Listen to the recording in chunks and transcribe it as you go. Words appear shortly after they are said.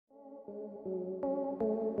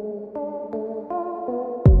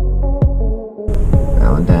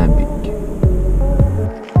Valentine Peak.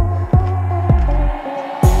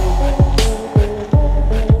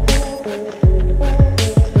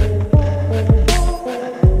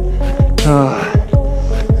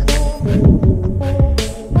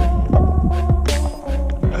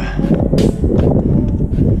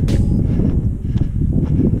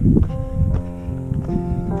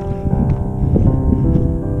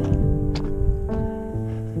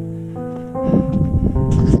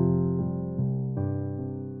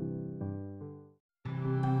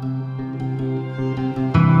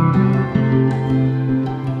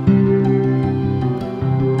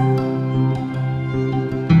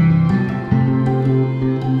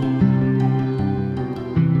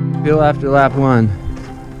 Feel after lap 1.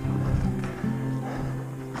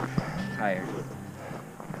 Tired.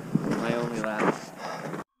 My only lap.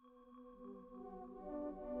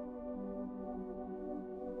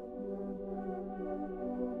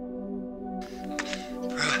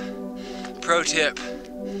 Pro tip,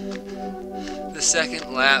 the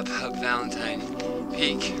second lap of Valentine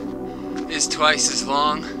Peak is twice as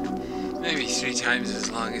long, maybe 3 times as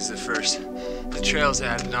long as the first. The trail's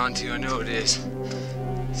added on to, I know it is.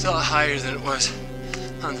 It's a lot higher than it was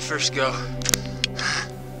on the first go.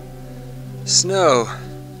 Snow,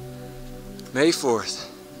 May 4th,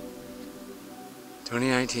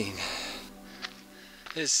 2019.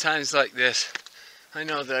 It's times like this I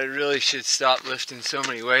know that I really should stop lifting so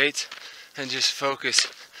many weights and just focus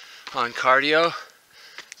on cardio.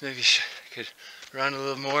 Maybe I could run a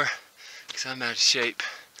little more because I'm out of shape.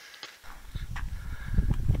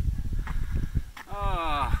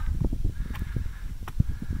 Ah.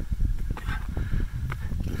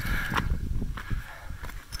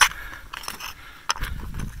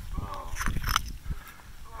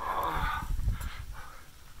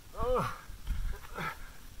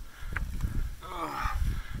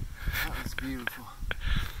 Beautiful.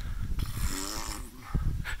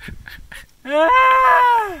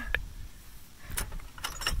 Ah!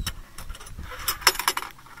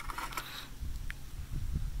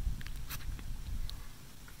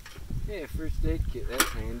 Hey, a first aid kit, that's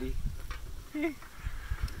handy.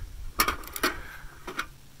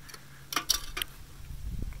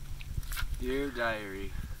 Dear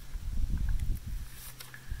diary.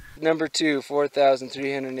 Number 2,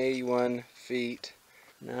 4,381 feet.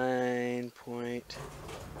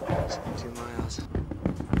 9.72 miles.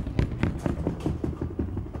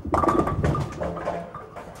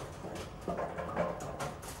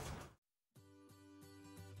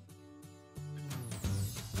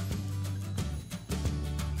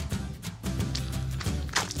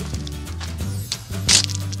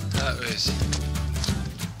 That was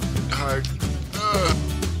hard.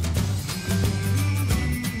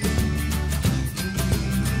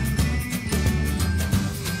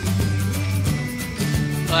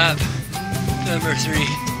 Lap number 3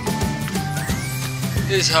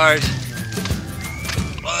 is hard.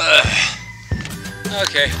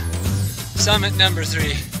 Okay, summit number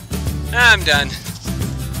 3. I'm done.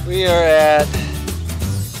 We are at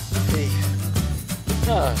the